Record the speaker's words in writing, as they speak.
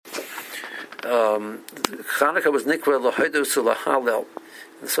Chanukah was nikra l'hodos u'lahalel.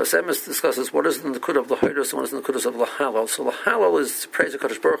 So Semis discusses what is the nikud of l'hodos and what is the nikud of l'halel. So l'halel is to praise the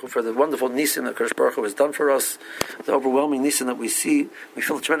Kadosh Baruch Hu for the wonderful nisim that Kadosh Baruch Hu has done for us, the overwhelming nisim that we see. We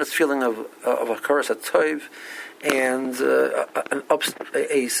feel a tremendous feeling of hakaras hatov, and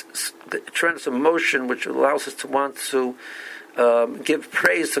a tremendous emotion which allows us to want to give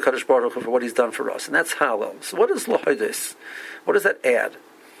praise to Kadosh Baruch Hu for what He's done for us, and that's halal. So what is l'hodos? What does that add?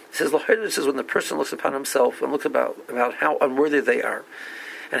 It says l'hodos is when the person looks upon himself and looks about how unworthy they are,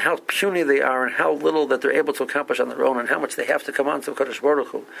 and how puny they are, and how little that they're able to accomplish on their own, and how much they have to come on to Kadosh Baruch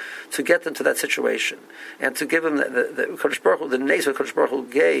Hu to get them to that situation, and to give them the Kadosh Baruch Hu, the names of Kadosh Baruch Hu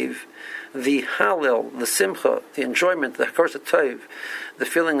gave the halil, the simcha, the enjoyment, the hakaras hatov, the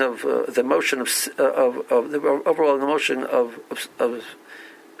feeling of the emotion of the overall emotion of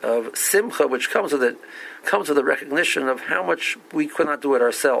simcha, which comes with it, comes with the recognition of how much we could not do it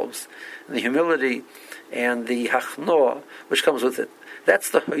ourselves, and the humility and the hachnoah which comes with it.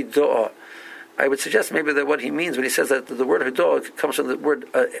 That's the hodoah. I would suggest maybe that what he means when he says that the word hodoah comes from the word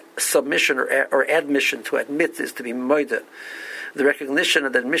submission or admission. To admit is to be moida. The recognition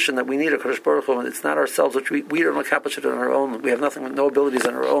and the admission that we need a Kadosh Baruch Hu, and it's not ourselves, which we don't accomplish it on our own. We have nothing, no abilities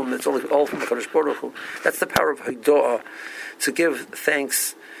on our own. It's all from the Kadosh Baruch Hu. That's the power of hodoah, to give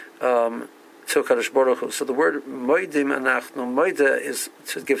thanks to Kadosh Baruch Hu. So the word moidim anachnu, moida is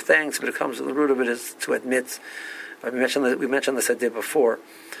to give thanks, but it comes, the root of it is to admit. We mentioned this idea before.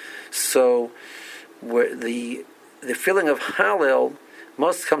 So the feeling of halal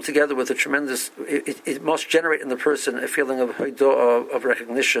must come together with a tremendous. It must generate in the person a feeling of hodoah, of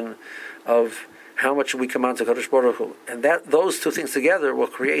recognition of how much we come on to Kadosh Baruch Hu, and that those two things together will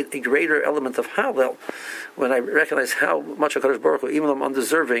create a greater element of halal. When I recognize how much of Kadosh Baruch Hu, even though I'm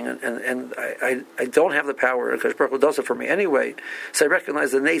undeserving, and I don't have the power, and Kadosh Baruch Hu does it for me anyway, so I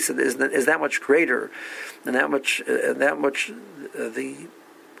recognize the nation is that much greater, and how much of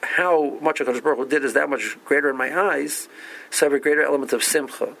Kadosh Baruch Hu did is that much greater in my eyes. So I have a greater element of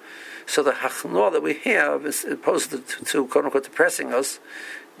simcha. So the hachnoah that we have, is opposed to quote unquote depressing us,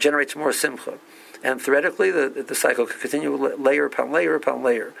 generates more simcha. And theoretically, the cycle could continue layer upon layer upon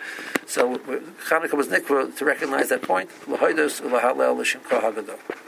layer. So Chanukah was nikra to recognize that point. L'hodos u'lahalel l'shimcha haggadah.